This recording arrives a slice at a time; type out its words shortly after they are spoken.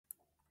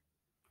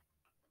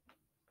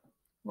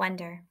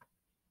Wonder.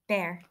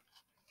 Bear.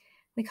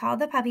 We called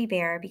the puppy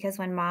Bear because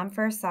when Mom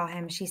first saw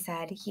him, she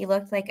said he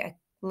looked like a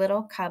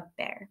little cub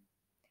bear.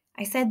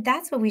 I said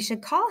that's what we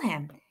should call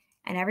him,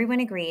 and everyone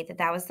agreed that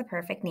that was the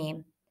perfect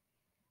name.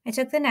 I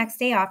took the next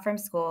day off from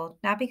school,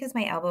 not because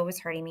my elbow was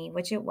hurting me,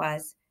 which it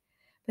was,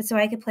 but so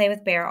I could play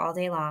with Bear all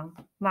day long.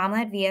 Mom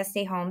let Via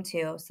stay home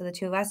too, so the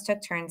two of us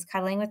took turns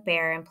cuddling with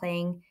Bear and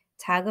playing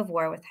tug of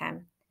war with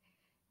him.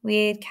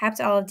 We had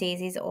kept all of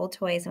Daisy's old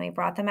toys and we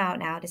brought them out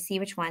now to see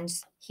which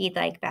ones he'd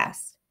like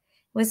best.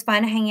 It was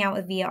fun hanging out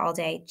with Via all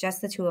day,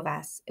 just the two of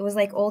us. It was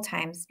like old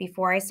times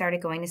before I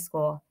started going to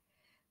school.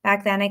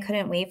 Back then, I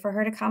couldn't wait for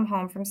her to come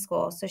home from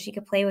school so she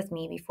could play with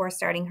me before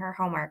starting her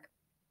homework.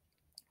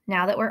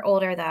 Now that we're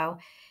older, though,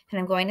 and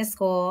I'm going to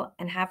school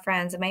and have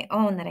friends of my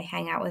own that I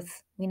hang out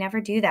with, we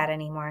never do that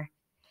anymore.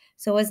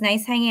 So it was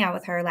nice hanging out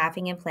with her,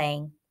 laughing and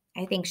playing.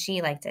 I think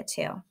she liked it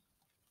too.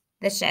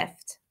 The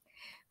shift.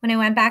 When I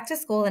went back to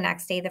school the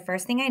next day, the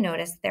first thing I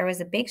noticed there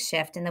was a big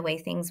shift in the way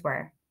things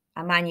were.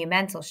 A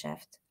monumental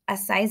shift, a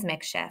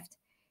seismic shift,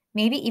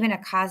 maybe even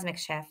a cosmic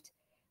shift.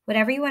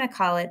 Whatever you want to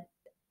call it,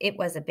 it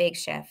was a big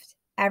shift.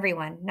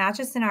 Everyone, not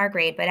just in our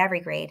grade, but every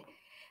grade,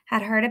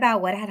 had heard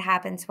about what had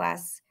happened to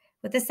us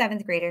with the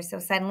seventh graders, so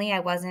suddenly I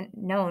wasn't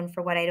known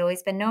for what I'd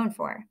always been known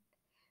for,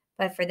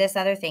 but for this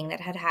other thing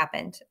that had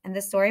happened. And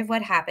the story of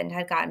what happened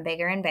had gotten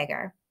bigger and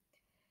bigger.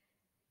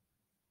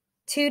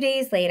 2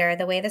 days later,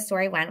 the way the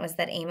story went was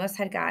that Amos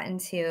had gotten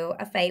into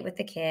a fight with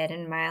the kid,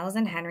 and Miles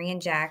and Henry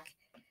and Jack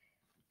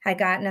had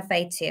gotten a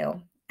fight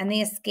too. And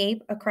the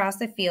escape across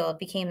the field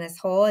became this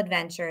whole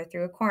adventure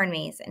through a corn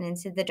maze and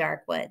into the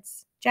dark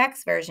woods.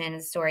 Jack's version of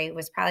the story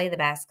was probably the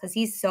best because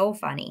he's so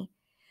funny.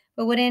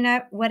 But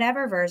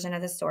whatever version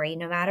of the story,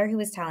 no matter who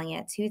was telling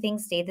it, two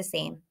things stayed the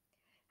same.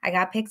 I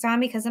got picked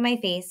on because of my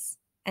face,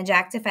 and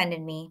Jack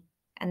defended me.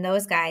 And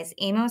those guys,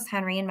 Amos,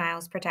 Henry, and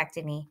Miles,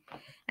 protected me.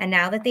 And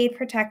now that they'd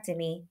protected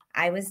me,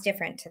 I was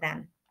different to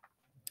them.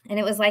 And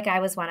it was like I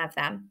was one of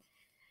them.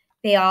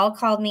 They all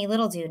called me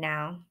Little Dude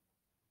now,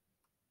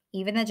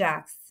 even the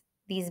jocks.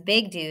 These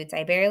big dudes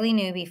I barely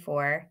knew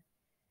before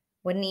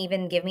wouldn't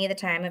even give me the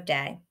time of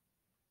day.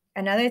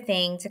 Another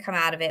thing to come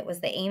out of it was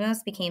that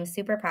Amos became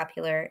super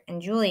popular,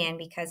 and Julian,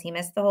 because he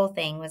missed the whole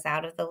thing, was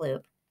out of the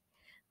loop.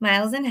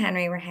 Miles and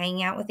Henry were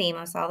hanging out with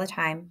Amos all the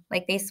time,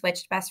 like they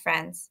switched best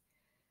friends.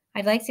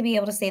 I'd like to be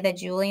able to say that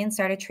Julian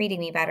started treating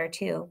me better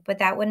too, but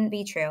that wouldn't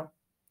be true.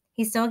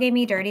 He still gave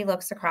me dirty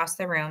looks across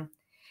the room.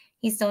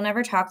 He still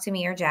never talked to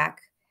me or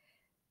Jack,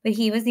 but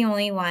he was the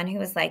only one who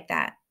was like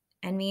that,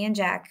 and me and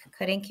Jack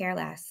couldn't care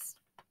less.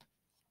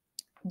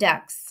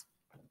 Ducks.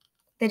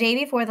 The day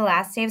before the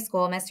last day of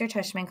school, Mr.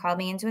 Tushman called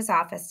me into his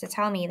office to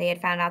tell me they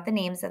had found out the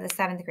names of the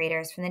seventh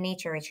graders from the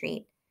nature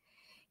retreat.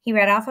 He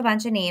read off a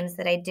bunch of names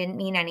that I didn't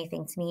mean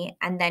anything to me,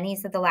 and then he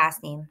said the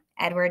last name,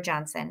 Edward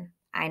Johnson.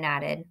 I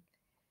nodded.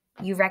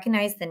 You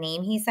recognize the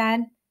name, he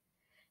said.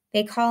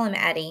 They call him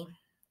Eddie.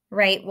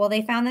 Right, well,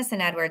 they found this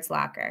in Edward's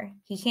locker.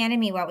 He handed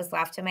me what was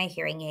left of my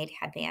hearing aid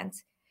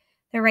headband.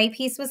 The right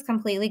piece was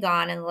completely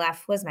gone and the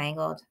left was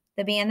mangled.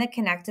 The band that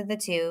connected the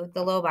two,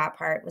 the Lobot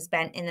part, was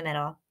bent in the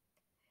middle.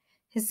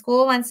 His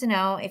school wants to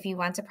know if you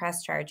want to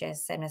press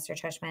charges, said Mr.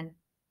 Tushman.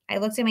 I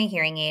looked at my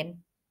hearing aid.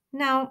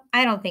 No,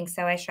 I don't think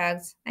so, I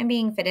shrugged. I'm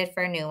being fitted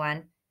for a new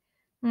one.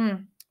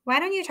 Why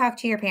don't you talk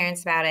to your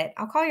parents about it?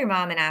 I'll call your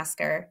mom and ask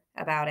her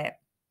about it.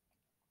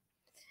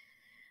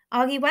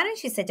 Augie, why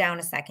don't you sit down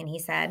a second, he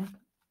said.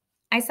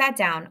 I sat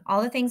down.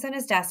 All the things on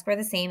his desk were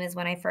the same as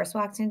when I first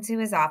walked into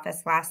his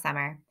office last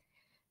summer.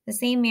 The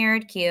same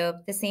mirrored cube,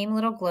 the same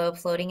little globe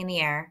floating in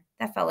the air.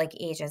 That felt like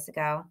ages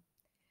ago.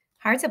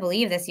 Hard to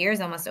believe this year's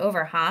almost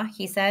over, huh?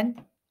 He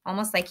said,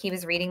 almost like he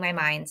was reading my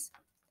mind.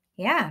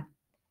 Yeah.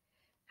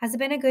 Has it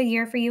been a good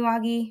year for you,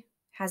 Augie?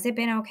 Has it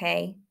been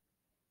okay?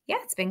 Yeah,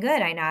 it's been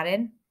good, I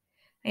nodded.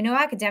 I know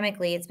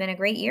academically it's been a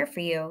great year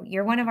for you.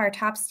 You're one of our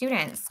top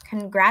students.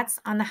 Congrats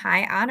on the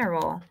high honor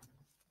roll.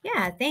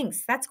 Yeah,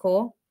 thanks. That's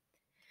cool.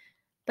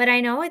 But I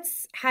know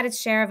it's had its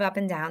share of up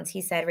and downs,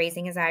 he said,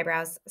 raising his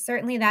eyebrows.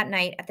 Certainly that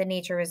night at the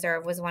nature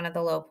reserve was one of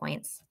the low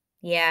points.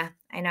 Yeah,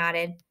 I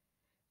nodded.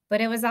 But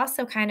it was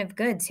also kind of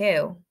good,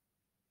 too.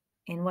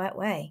 In what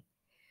way?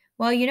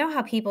 Well, you know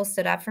how people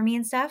stood up for me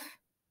and stuff?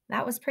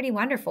 That was pretty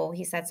wonderful,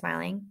 he said,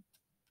 smiling.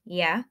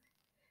 Yeah.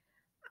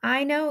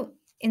 I know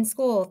in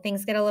school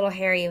things get a little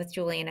hairy with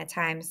Julian at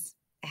times.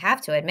 I have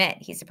to admit,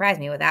 he surprised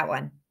me with that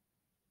one.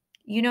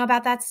 You know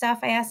about that stuff?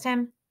 I asked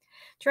him.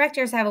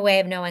 Directors have a way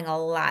of knowing a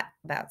lot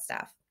about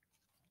stuff.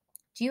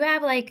 Do you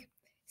have, like,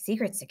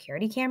 secret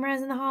security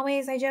cameras in the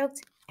hallways? I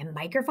joked. And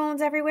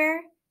microphones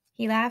everywhere?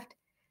 He laughed.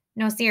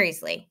 No,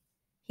 seriously.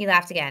 He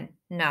laughed again.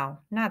 No,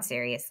 not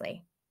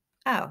seriously.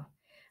 Oh,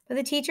 but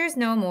the teachers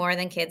know more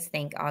than kids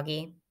think,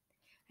 Augie.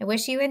 I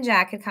wish you and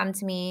Jack had come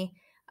to me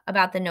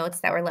about the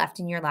notes that were left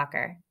in your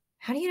locker.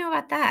 How do you know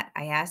about that?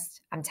 I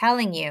asked. I'm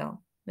telling you.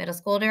 Middle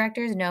school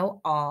directors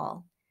know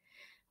all.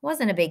 It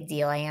wasn't a big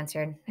deal, I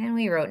answered, and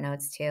we wrote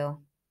notes too.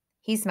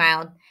 He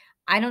smiled.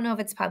 I don't know if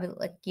it's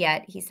public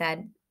yet, he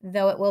said,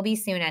 though it will be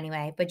soon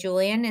anyway, but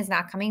Julian is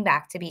not coming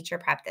back to Beecher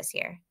Prep this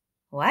year.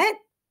 What?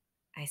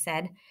 I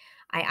said.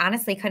 I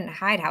honestly couldn't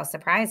hide how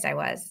surprised I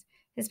was.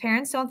 His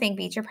parents don't think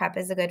Beecher Prep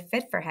is a good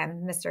fit for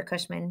him, Mr.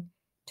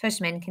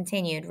 Tushman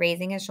continued,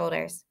 raising his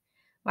shoulders.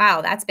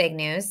 Wow, that's big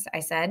news, I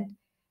said.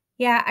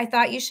 Yeah, I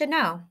thought you should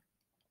know.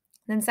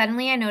 Then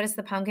suddenly I noticed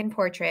the pumpkin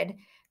portrait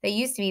that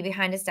used to be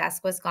behind his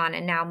desk was gone,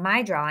 and now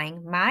my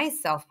drawing, my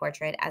self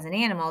portrait as an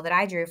animal that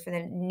I drew for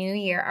the New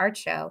Year art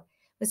show,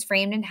 was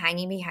framed and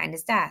hanging behind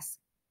his desk.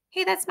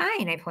 Hey, that's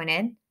mine, I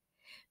pointed.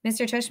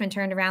 Mr. Tushman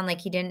turned around like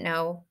he didn't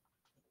know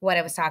what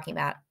I was talking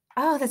about.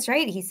 Oh, that's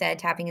right, he said,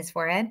 tapping his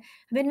forehead.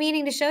 I've been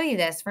meaning to show you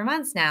this for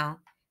months now.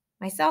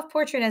 My self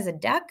portrait as a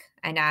duck?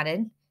 I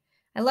nodded.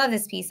 I love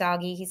this piece,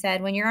 Augie, he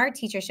said. When your art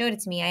teacher showed it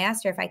to me, I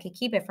asked her if I could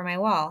keep it for my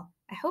wall.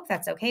 I hope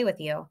that's okay with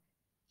you.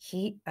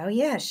 Oh,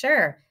 yeah,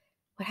 sure.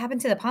 What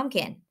happened to the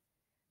pumpkin?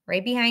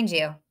 Right behind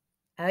you.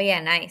 Oh, yeah,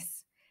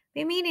 nice.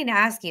 Been meaning to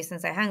ask you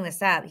since I hung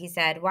this up, he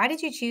said. Why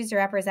did you choose to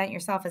represent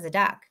yourself as a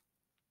duck?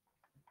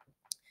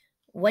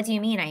 What do you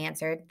mean? I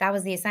answered. That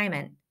was the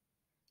assignment.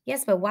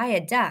 Yes, but why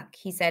a duck?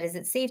 He said. Is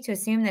it safe to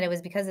assume that it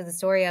was because of the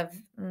story of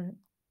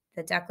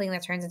the duckling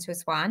that turns into a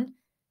swan?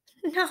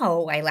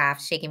 No, I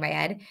laughed, shaking my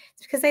head.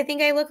 It's because I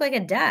think I look like a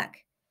duck.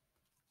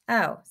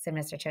 Oh, said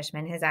Mr.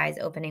 Tushman, his eyes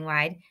opening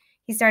wide.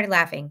 He started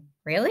laughing.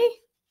 Really?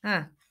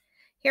 Huh.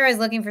 Here I was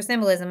looking for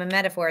symbolism and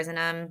metaphors,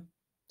 and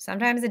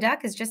sometimes a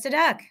duck is just a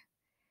duck.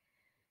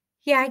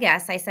 Yeah, I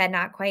guess, I said,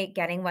 not quite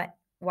getting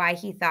why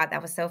he thought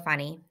that was so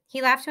funny.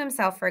 He laughed to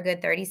himself for a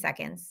good 30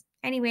 seconds.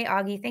 Anyway,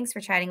 Augie, thanks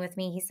for chatting with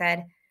me, he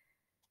said.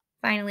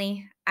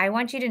 Finally, I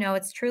want you to know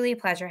it's truly a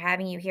pleasure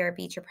having you here at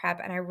Beecher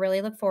Prep, and I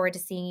really look forward to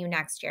seeing you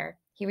next year.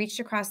 He reached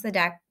across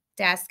the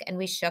desk and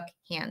we shook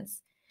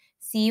hands.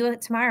 See you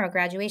tomorrow at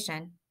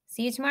graduation.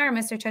 See you tomorrow,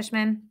 Mr.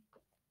 Tushman.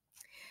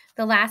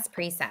 The last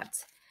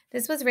precept.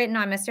 This was written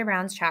on Mr.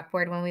 Brown's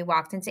chalkboard when we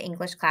walked into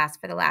English class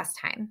for the last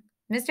time.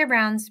 Mr.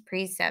 Brown's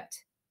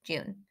precept,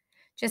 June.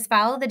 Just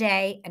follow the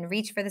day and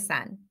reach for the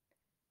sun.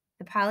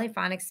 The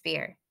polyphonic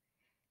sphere.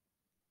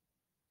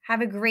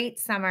 Have a great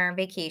summer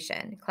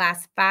vacation,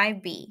 Class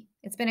 5B.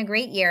 It's been a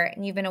great year,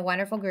 and you've been a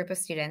wonderful group of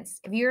students.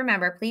 If you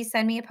remember, please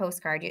send me a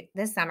postcard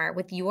this summer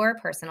with your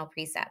personal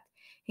precept.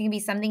 It can be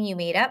something you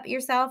made up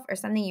yourself or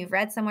something you've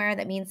read somewhere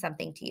that means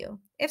something to you.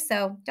 If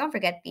so, don't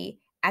forget the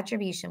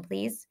attribution,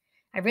 please.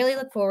 I really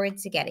look forward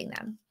to getting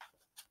them.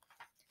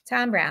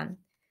 Tom Brown,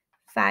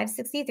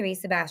 563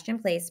 Sebastian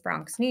Place,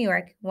 Bronx, New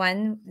York,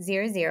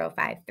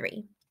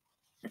 10053.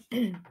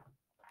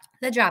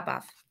 The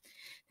drop-off.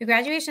 The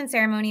graduation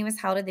ceremony was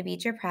held at the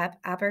Beecher Prep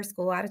Upper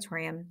School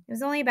Auditorium. It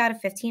was only about a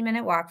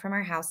 15-minute walk from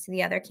our house to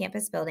the other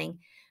campus building,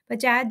 but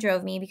Dad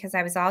drove me because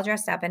I was all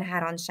dressed up and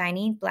had on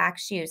shiny black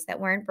shoes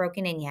that weren't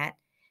broken in yet,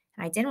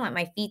 and I didn't want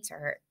my feet to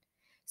hurt.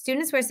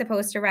 Students were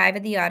supposed to arrive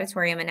at the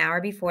auditorium an hour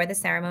before the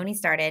ceremony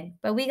started,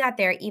 but we got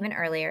there even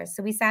earlier,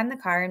 so we sat in the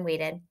car and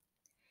waited.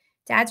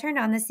 Dad turned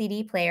on the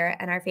CD player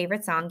and our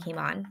favorite song came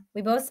on.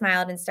 We both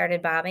smiled and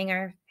started bobbing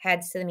our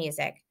heads to the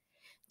music.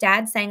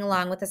 Dad sang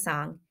along with the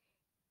song.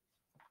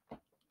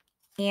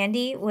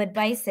 Andy would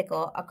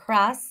bicycle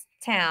across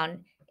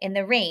town in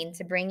the rain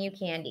to bring you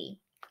candy.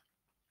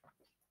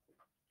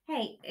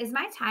 Hey, is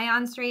my tie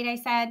on straight? I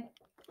said.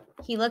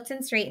 He looked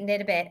and straightened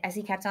it a bit as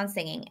he kept on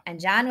singing. And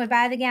John would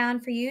buy the gown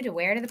for you to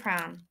wear to the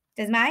prom.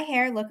 Does my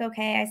hair look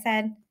okay? I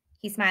said.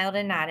 He smiled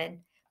and nodded.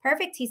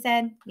 Perfect, he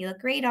said. You look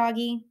great,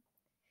 Augie.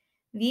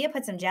 Via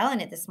put some gel in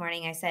it this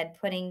morning, I said,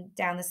 putting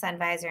down the sun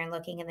visor and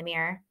looking in the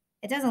mirror.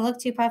 It doesn't look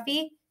too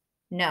puffy.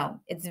 No,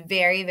 it's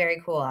very, very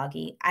cool,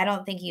 Augie. I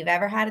don't think you've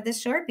ever had it this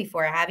short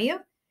before, have you?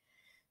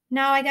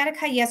 No, I got a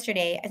cut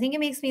yesterday. I think it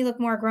makes me look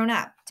more grown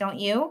up, don't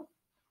you?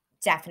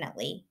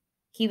 Definitely.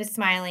 He was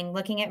smiling,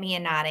 looking at me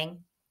and nodding.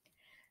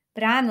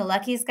 But I'm the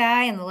luckiest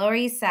guy in the Lower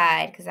East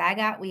Side because I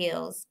got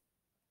wheels.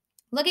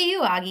 Look at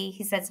you, Augie,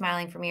 he said,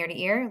 smiling from ear to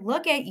ear.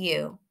 Look at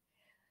you.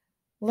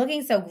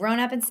 Looking so grown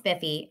up and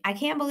spiffy. I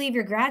can't believe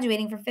you're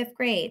graduating for 5th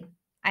grade.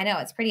 I know,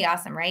 it's pretty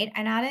awesome, right?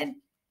 I nodded.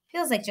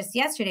 Feels like just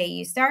yesterday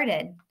you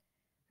started.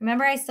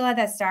 Remember I still had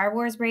that Star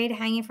Wars braid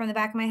hanging from the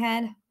back of my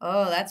head?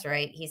 Oh, that's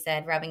right, he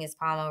said, rubbing his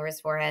palm over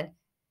his forehead.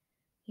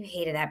 You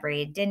hated that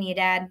braid, didn't you,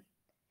 Dad?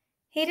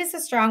 Hate is a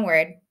strong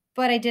word,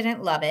 but I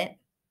didn't love it.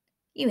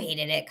 You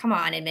hated it. Come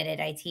on, admitted,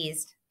 I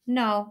teased.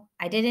 No,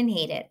 I didn't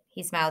hate it,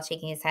 he smiled,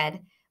 shaking his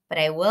head. But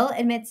I will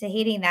admit to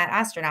hating that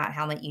astronaut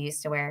helmet you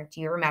used to wear. Do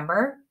you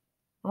remember?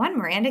 The one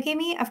Miranda gave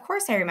me? Of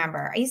course I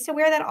remember. I used to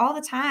wear that all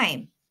the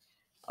time.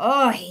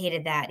 Oh, I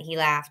hated that, he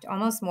laughed,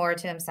 almost more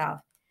to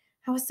himself.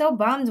 I was so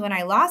bummed when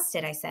I lost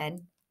it, I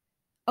said.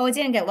 Oh, it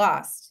didn't get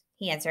lost,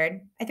 he answered.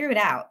 I threw it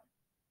out.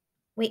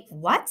 Wait,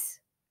 what?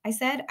 I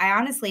said. I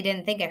honestly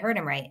didn't think I heard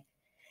him right.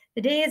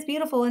 The day is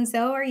beautiful and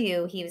so are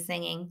you, he was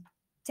singing.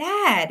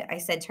 Dad, I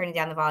said, turning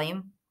down the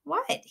volume.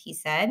 What? He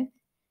said.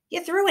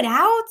 You threw it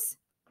out?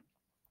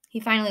 He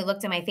finally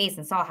looked at my face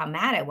and saw how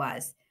mad I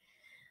was.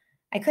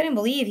 I couldn't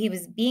believe he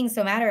was being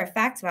so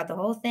matter-of-fact about the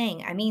whole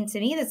thing. I mean, to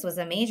me, this was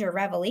a major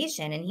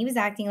revelation, and he was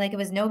acting like it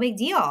was no big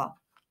deal.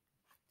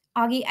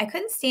 Augie, I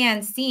couldn't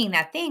stand seeing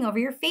that thing over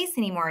your face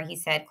anymore, he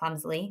said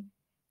clumsily.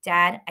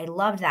 Dad, I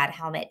loved that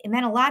helmet. It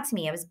meant a lot to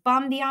me. I was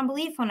bummed beyond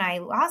belief when I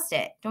lost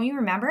it. Don't you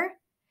remember?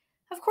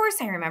 Of course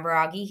I remember,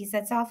 Augie, he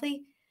said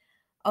softly.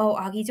 Oh,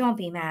 Augie, don't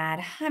be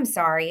mad. I'm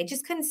sorry. I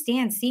just couldn't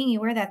stand seeing you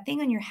wear that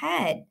thing on your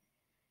head.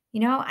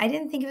 I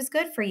didn't think it was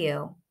good for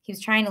you. He was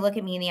trying to look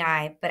at me in the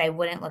eye, but I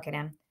wouldn't look at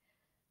him.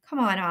 Come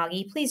on,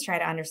 Augie, please try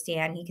to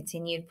understand, he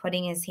continued,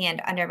 putting his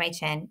hand under my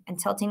chin and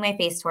tilting my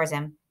face towards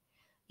him.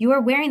 You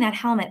are wearing that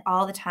helmet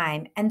all the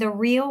time, and the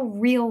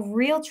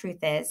real truth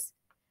is,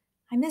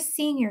 I miss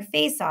seeing your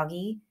face,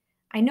 Augie.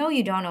 I know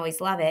you don't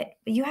always love it,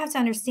 but you have to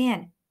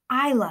understand,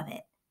 I love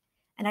it.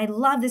 And I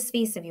love this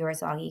face of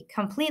yours, Augie,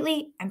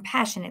 completely and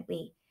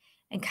passionately,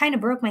 and kind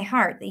of broke my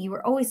heart that you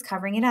were always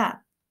covering it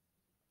up.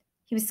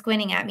 He was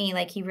squinting at me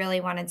like he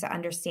really wanted to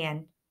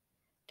understand.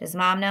 Does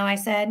Mom know? I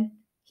said.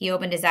 He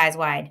opened his eyes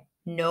wide.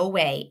 No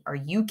way. Are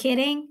you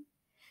kidding?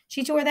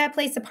 She tore that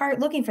place apart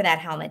looking for that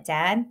helmet,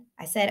 Dad.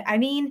 I said, I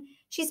mean,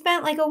 she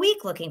spent like a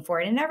week looking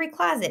for it in every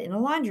closet, in the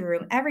laundry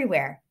room,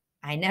 everywhere.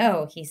 I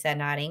know, he said,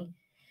 nodding.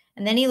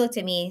 And then he looked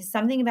at me.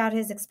 Something about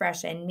his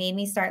expression made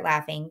me start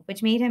laughing,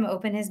 which made him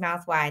open his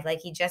mouth wide like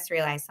he just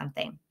realized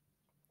something.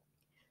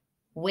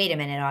 Wait a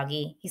minute,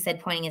 Augie, he said,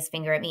 pointing his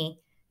finger at me.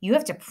 You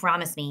have to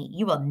promise me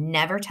you will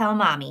never tell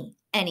Mommy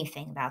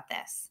anything about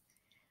this.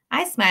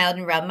 I smiled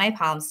and rubbed my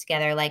palms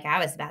together like I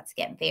was about to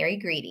get very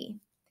greedy.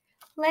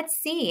 Let's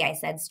see, I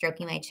said,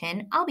 stroking my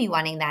chin. I'll be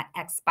wanting that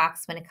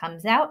Xbox when it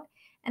comes out,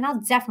 and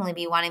I'll definitely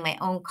be wanting my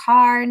own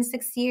car in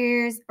 6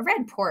 years. A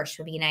red Porsche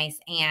would be nice,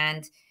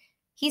 and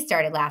he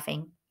started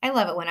laughing. I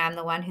love it when I'm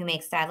the one who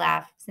makes Dad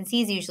laugh, since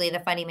he's usually the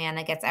funny man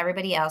that gets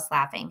everybody else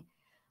laughing.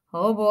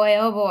 Oh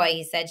boy,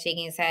 he said,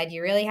 shaking his head.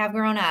 You really have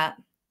grown up.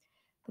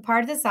 The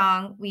part of the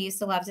song we used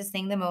to love to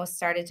sing the most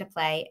started to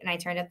play, and I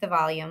turned up the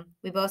volume.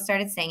 We both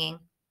started singing.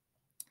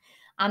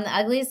 I'm the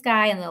ugliest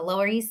guy on the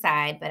Lower East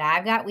Side, but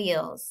I've got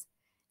wheels.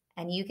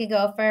 And you can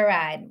go for a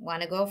ride.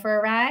 Want to go for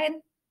a ride?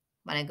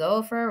 Want to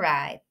go for a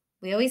ride.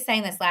 We always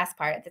sang this last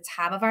part at the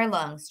top of our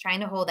lungs, trying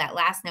to hold that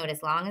last note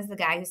as long as the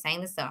guy who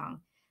sang the song,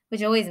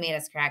 which always made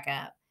us crack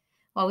up.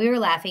 While we were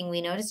laughing,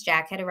 we noticed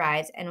Jack had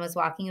arrived and was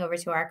walking over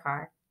to our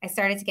car. I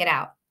started to get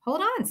out.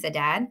 Hold on, said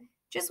Dad.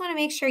 Just want to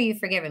make sure you've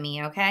forgiven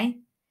me, okay?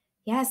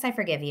 Yes, I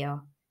forgive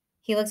you.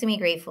 He looked at me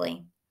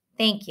gratefully.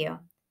 Thank you.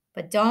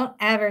 But don't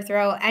ever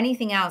throw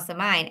anything else of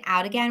mine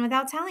out again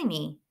without telling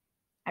me.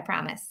 I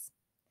promise.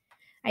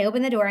 I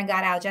opened the door and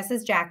got out just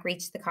as Jack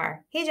reached the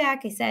car. Hey,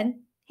 Jack, he said.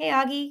 Hey,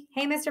 Augie.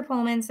 Hey, Mr.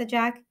 Pullman, said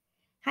Jack.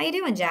 How you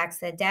doing, Jack,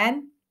 said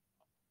Dad.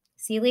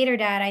 See you later,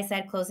 Dad, I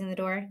said, closing the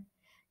door.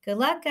 Good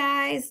luck,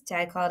 guys,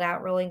 Dad called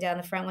out, rolling down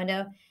the front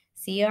window.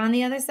 See you on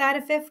the other side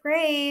of 5th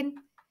grade.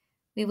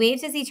 We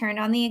waved as he turned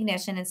on the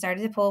ignition and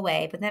started to pull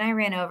away, but then I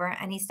ran over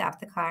and he stopped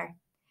the car.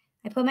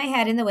 I put my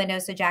head in the window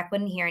so Jack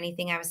wouldn't hear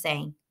anything I was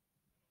saying.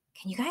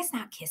 Can you guys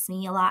not kiss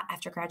me a lot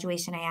after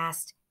graduation? I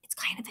asked. It's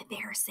kind of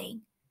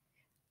embarrassing.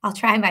 I'll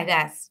try my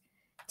best.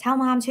 Tell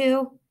Mom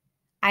too.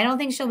 I don't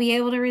think she'll be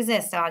able to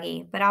resist,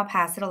 Augie, but I'll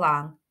pass it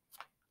along.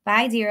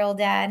 Bye, dear old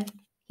Dad.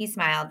 He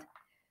smiled.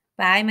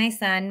 Bye, my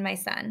son, my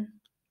son.